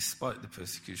 despite the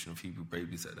persecution of Hebrew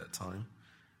babies at that time,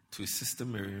 to his sister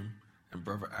Miriam and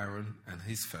brother Aaron and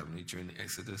his family during the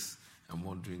Exodus and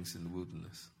wanderings in the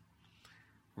wilderness.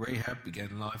 Rahab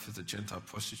began life as a Gentile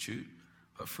prostitute,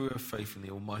 but through her faith in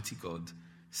the Almighty God,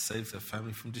 saved her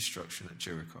family from destruction at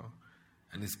Jericho,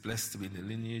 and is blessed to be in the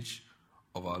lineage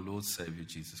of our Lord Saviour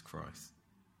Jesus Christ.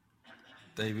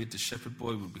 David, the shepherd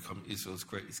boy, will become Israel's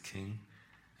greatest king,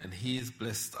 and he has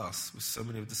blessed us with so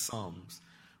many of the Psalms,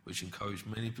 which encourage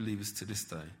many believers to this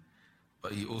day,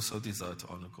 but he also desired to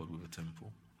honour God with a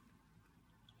temple.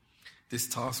 This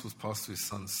task was passed to his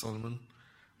son Solomon,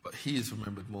 but he is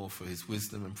remembered more for his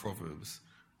wisdom and proverbs,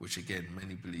 which again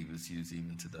many believers use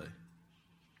even today.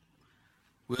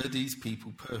 Were these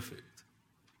people perfect?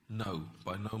 No,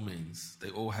 by no means. They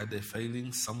all had their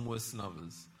failings, some worse than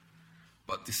others.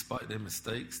 But despite their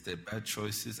mistakes, their bad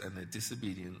choices and their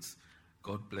disobedience,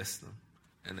 God blessed them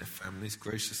and their families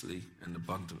graciously and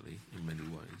abundantly in many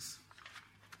ways.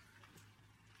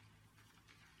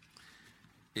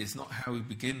 It is not how we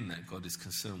begin that God is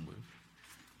concerned with.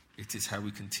 It is how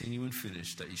we continue and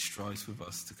finish that he strives with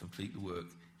us to complete the work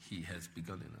he has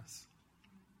begun in us.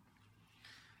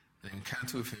 An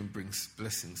encounter with him brings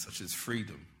blessings such as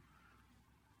freedom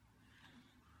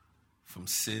from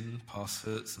sin, past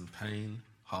hurts and pain,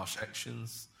 harsh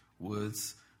actions,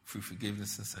 words, through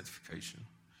forgiveness and sanctification.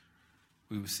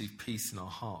 We receive peace in our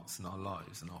hearts, in our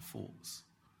lives, and our thoughts.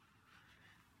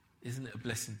 Isn't it a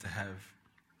blessing to have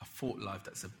a thought life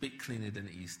that's a bit cleaner than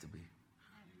it used to be?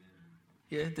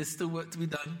 Yeah, there's still work to be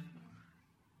done,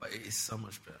 but it is so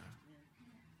much better.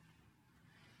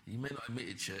 You may not admit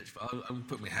it, church, but I'm going to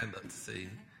put my hand up to say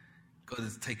God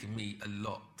has taken me a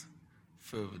lot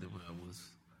further than where I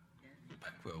was,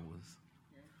 back where I was.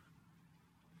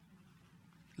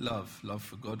 Love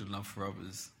for God and love for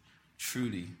others.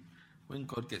 Truly, when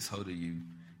God gets hold of you,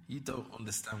 you don't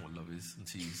understand what love is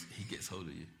until he gets hold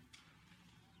of you.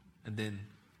 And then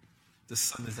the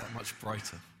sun is that much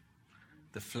brighter.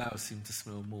 The flowers seem to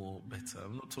smell more better.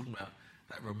 I'm not talking about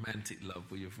that romantic love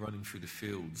where you're running through the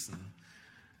fields and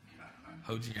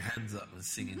holding your hands up and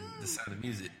singing the sound of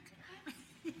music.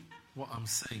 What I'm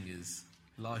saying is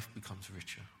life becomes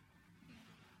richer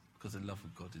because the love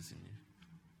of God is in you.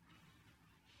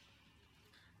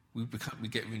 We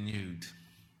get renewed.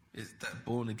 It's that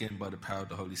born again by the power of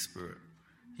the Holy Spirit.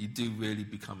 You do really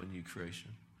become a new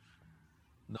creation.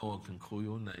 No one can call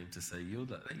your name to say, you're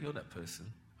that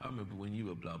person. I remember when you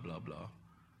were blah, blah, blah.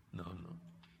 No,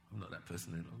 I'm not that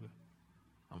person any longer.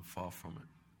 I'm far from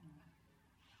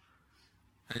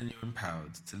it. And you're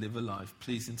empowered to live a life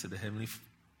pleasing to the Heavenly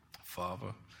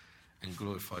Father and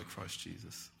glorify Christ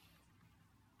Jesus.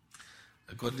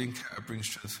 A godly encounter brings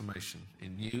transformation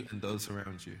in you and those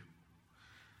around you.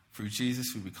 Through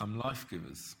Jesus, we become life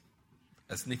givers.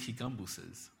 As Nicky Gumbel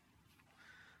says,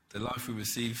 the life we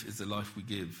receive is the life we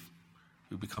give.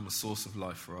 We become a source of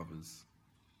life for others.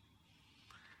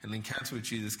 An encounter with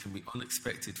Jesus can be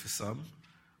unexpected for some,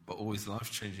 but always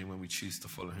life-changing when we choose to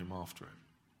follow him after it.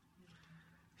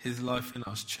 His life in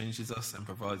us changes us and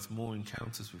provides more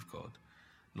encounters with God,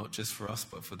 not just for us,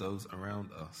 but for those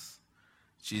around us.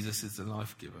 Jesus is the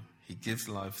life giver. He gives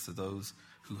life to those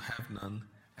who have none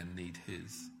and need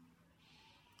his.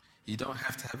 You don't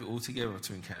have to have it all together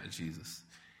to encounter Jesus.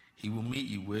 He will meet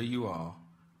you where you are.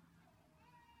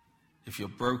 If you're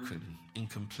broken,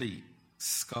 incomplete,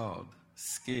 scarred,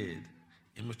 scared,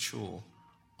 immature,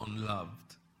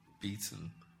 unloved,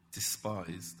 beaten,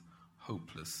 despised,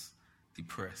 hopeless,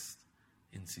 depressed,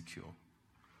 insecure.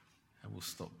 And we'll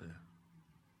stop there.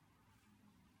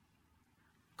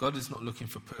 God is not looking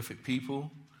for perfect people.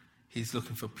 He's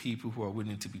looking for people who are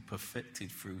willing to be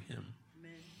perfected through him.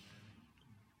 Amen.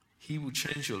 He will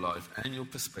change your life and your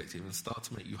perspective and start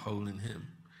to make you whole in him,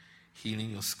 healing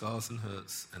your scars and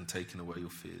hurts and taking away your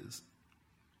fears.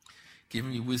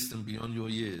 giving you wisdom beyond your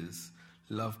years,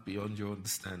 love beyond your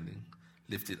understanding,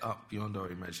 lifted up beyond our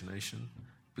imagination,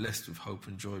 blessed with hope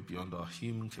and joy beyond our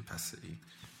human capacity,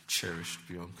 cherished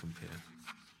beyond compare.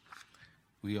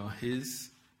 We are his,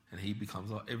 and he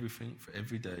becomes our everything for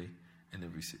every day and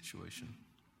every situation.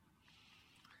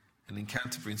 An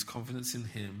encounter brings confidence in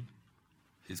him,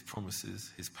 his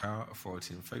promises, his power,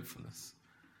 authority, and faithfulness.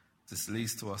 This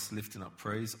leads to us lifting up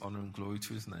praise, honour, and glory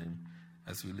to his name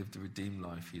as we live the redeemed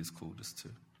life he has called us to.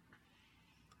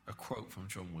 A quote from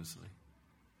John Wesley.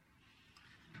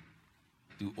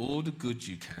 Do all the good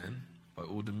you can, by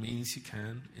all the means you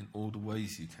can, in all the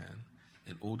ways you can,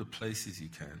 in all the places you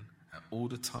can, at all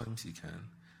the times you can,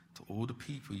 to all the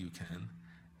people you can,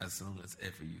 as long as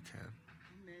ever you can.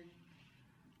 Amen.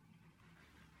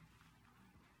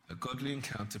 A godly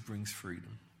encounter brings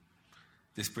freedom.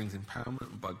 This brings empowerment,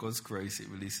 and by God's grace it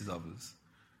releases others.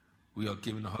 We are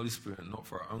given the Holy Spirit not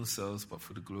for our own selves, but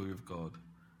for the glory of God,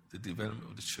 the development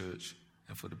of the church,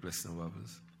 and for the blessing of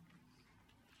others.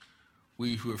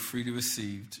 We who have freely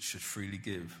received should freely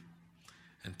give,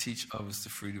 and teach others to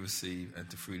freely receive and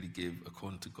to freely give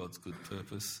according to God's good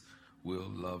purpose, will,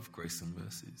 love, grace, and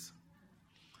mercies.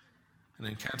 An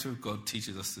encounter with God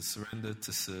teaches us to surrender,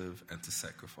 to serve, and to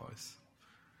sacrifice.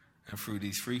 And through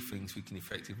these three things, we can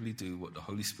effectively do what the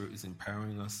Holy Spirit is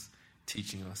empowering us,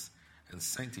 teaching us, and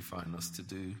sanctifying us to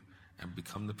do, and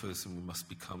become the person we must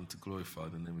become to glorify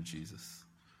the name of Jesus.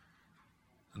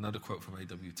 Another quote from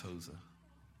A.W. Tozer.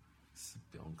 It's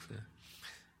a bit unclear.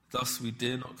 Thus, we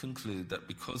dare not conclude that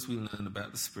because we learn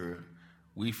about the Spirit,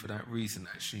 we for that reason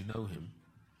actually know him.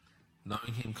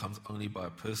 Knowing him comes only by a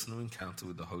personal encounter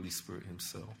with the Holy Spirit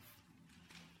himself.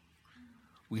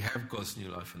 We have God's new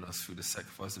life in us through the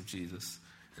sacrifice of Jesus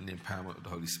and the empowerment of the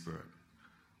Holy Spirit.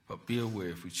 But be aware,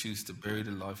 if we choose to bury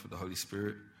the life of the Holy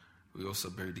Spirit, we also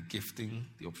bury the gifting,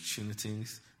 the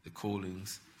opportunities, the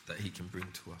callings that he can bring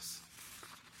to us.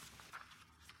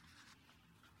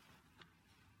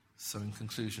 So in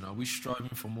conclusion, are we striving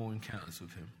for more encounters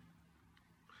with him?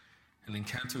 An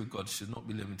encounter with God should not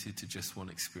be limited to just one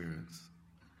experience.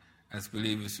 As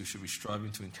believers, we should be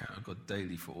striving to encounter God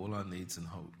daily for all our needs and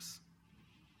hopes.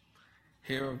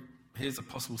 Here's a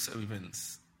possible set of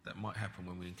events that might happen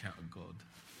when we encounter God.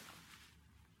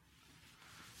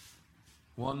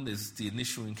 One is the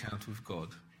initial encounter with God,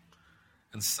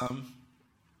 and some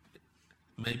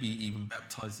may be even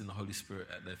baptized in the Holy Spirit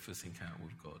at their first encounter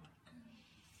with God.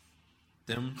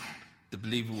 Then the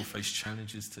believer will face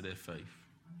challenges to their faith.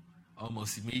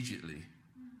 Almost immediately,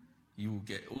 you will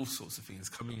get all sorts of things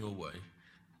coming your way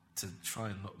to try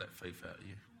and knock that faith out of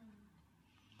you.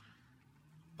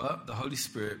 But the Holy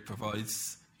Spirit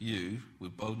provides you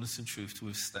with boldness and truth to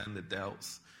withstand the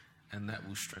doubts, and that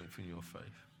will strengthen your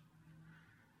faith.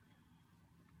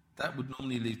 That would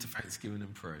normally lead to thanksgiving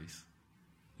and praise.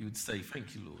 You would say,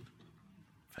 thank you, Lord.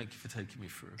 Thank you for taking me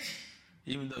through.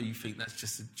 Even though you think that's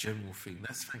just a general thing,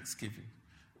 that's thanksgiving.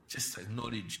 Just to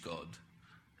acknowledge God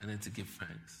and then to give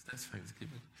thanks. That's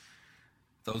thanksgiving.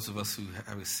 Those of us who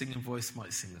have a singing voice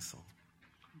might sing a song.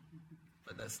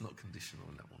 But that's not conditional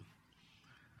on that one.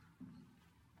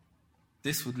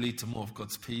 This would lead to more of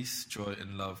God's peace, joy,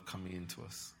 and love coming into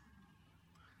us.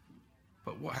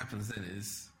 But what happens then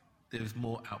is there is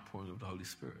more outpouring of the Holy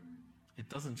Spirit. It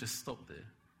doesn't just stop there.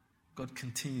 God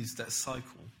continues that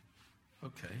cycle.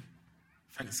 Okay,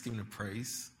 thanksgiving and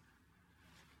praise,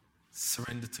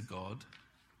 surrender to God,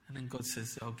 and then God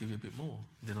says, I'll give you a bit more,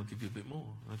 and then I'll give you a bit more,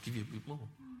 and I'll give you a bit more.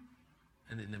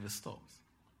 And it never stops.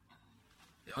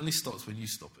 It only stops when you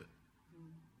stop it.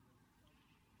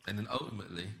 And then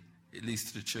ultimately, it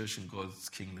leads to the church and God's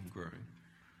kingdom growing.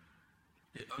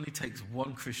 It only takes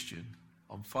one Christian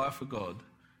on fire for God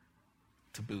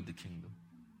to build the kingdom.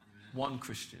 One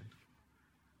Christian.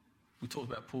 We talked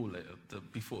about Paul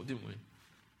before, didn't we?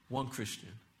 One Christian.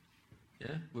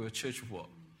 Yeah? We're a church of what?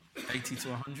 80 to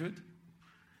 100?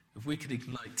 If we could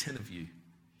ignite 10 of you,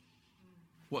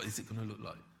 what is it going to look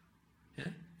like?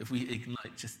 Yeah? If we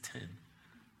ignite just 10.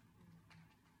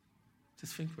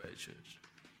 Just think about it, church.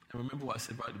 And remember what I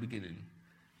said right at the beginning.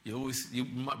 You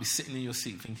might be sitting in your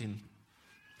seat thinking,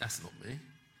 that's not me.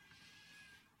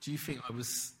 Do you think I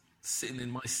was sitting in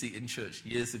my seat in church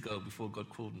years ago before God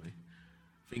called me,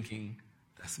 thinking,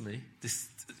 that's me, this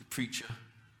preacher,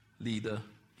 leader,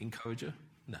 encourager?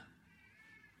 No.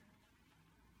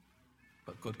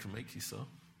 But God can make you so.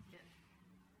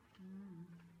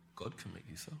 God can make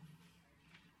you so.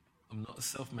 I'm not a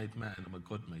self-made man, I'm a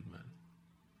God-made man.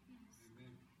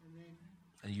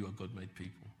 And you are God-made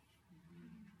people.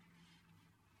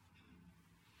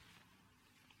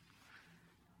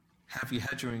 Have you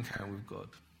had your encounter with God?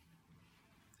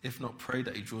 If not, pray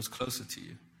that he draws closer to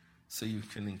you so you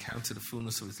can encounter the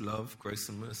fullness of his love, grace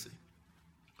and mercy.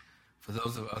 For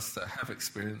those of us that have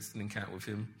experienced an encounter with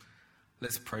him,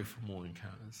 let's pray for more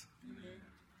encounters.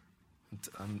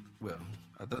 Well,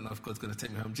 I don't know if God's going to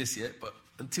take me home just yet, but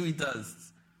until he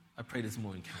does, I pray there's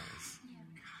more encounters.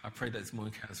 I pray there's more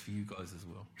encounters for you guys as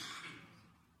well.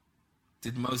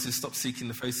 Did Moses stop seeking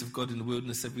the face of God in the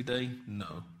wilderness every day?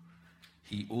 No.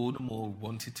 He all the more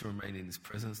wanted to remain in his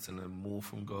presence to learn more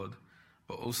from God,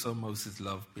 but also Moses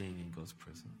loved being in God's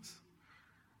presence.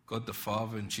 God the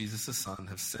Father and Jesus the Son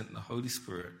have sent the Holy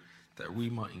Spirit that we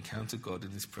might encounter God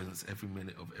in his presence every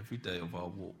minute of every day of our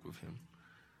walk with him.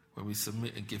 When we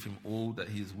submit and give him all that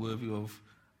he is worthy of,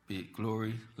 be it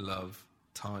glory, love,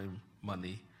 time,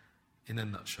 money, in a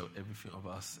nutshell, everything of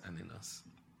us and in us.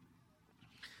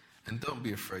 And don't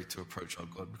be afraid to approach our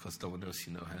God because no one else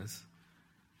you know has.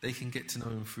 They can get to know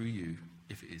him through you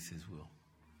if it is his will.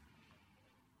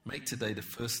 Make today the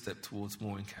first step towards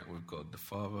more encounter with God, the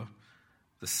Father,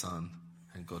 the Son,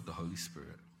 and God the Holy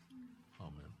Spirit.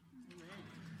 Amen.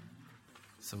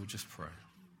 So we'll just pray.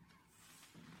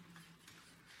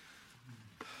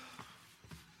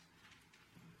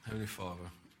 Heavenly Father,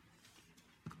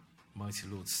 mighty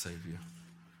Lord Saviour,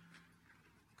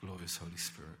 glorious Holy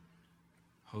Spirit,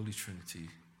 Holy Trinity,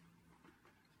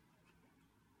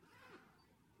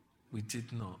 we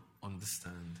did not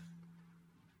understand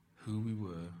who we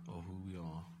were or who we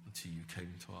are until you came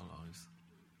into our lives.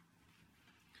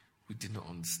 We did not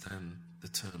understand the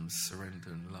terms surrender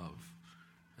and love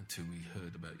until we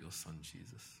heard about your Son,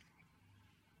 Jesus.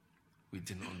 We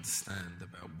didn't understand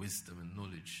about wisdom and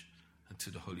knowledge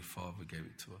until the Holy Father gave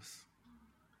it to us.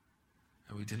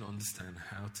 And we didn't understand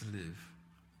how to live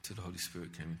until the Holy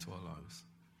Spirit came into our lives.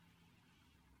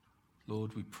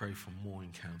 Lord, we pray for more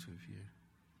encounter with you.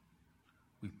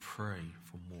 We pray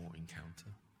for more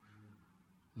encounter.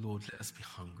 Lord, let us be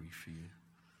hungry for you.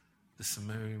 The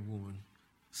Samaritan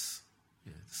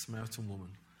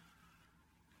woman,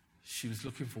 she was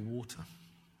looking for water,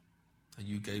 and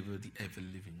you gave her the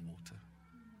ever-living water.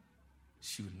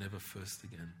 She would never thirst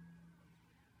again.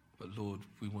 But Lord,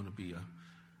 we want to be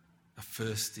a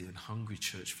thirsty and hungry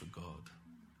church for God.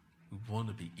 We want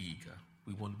to be eager.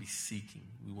 We want to be seeking.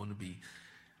 We want to be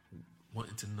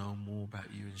wanting to know more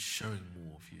about you and showing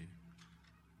more of you.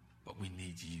 But we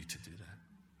need you to do that.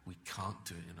 We can't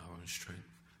do it in our own strength,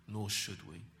 nor should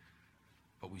we.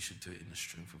 But we should do it in the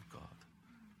strength of God,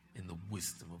 in the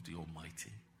wisdom of the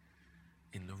Almighty,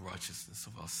 in the righteousness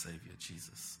of our Saviour,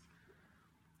 Jesus,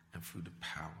 and through the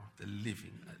power, the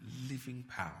living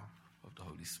power of the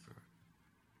Holy Spirit.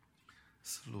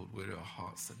 So Lord, where there are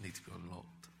hearts that need to be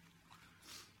unlocked,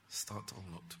 start to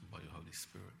unlock them by your Holy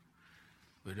Spirit.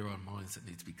 Where there are minds that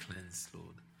need to be cleansed,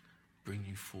 Lord, bring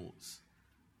new thoughts,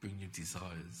 bring new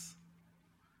desires.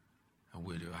 And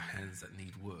where there are hands that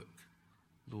need work,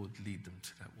 Lord, lead them to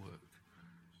that work.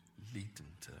 Lead them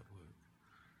to that work.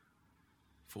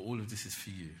 For all of this is for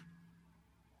you.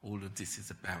 All of this is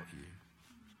about you.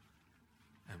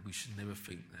 And we should never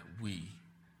think that we,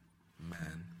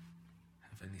 man,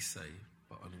 have any say,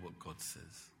 but only what God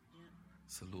says. Yeah.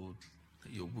 So Lord,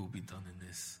 that your will be done in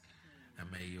this, and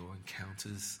may your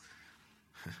encounters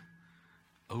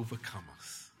overcome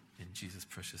us. In Jesus'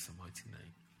 precious and mighty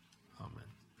name. Amen.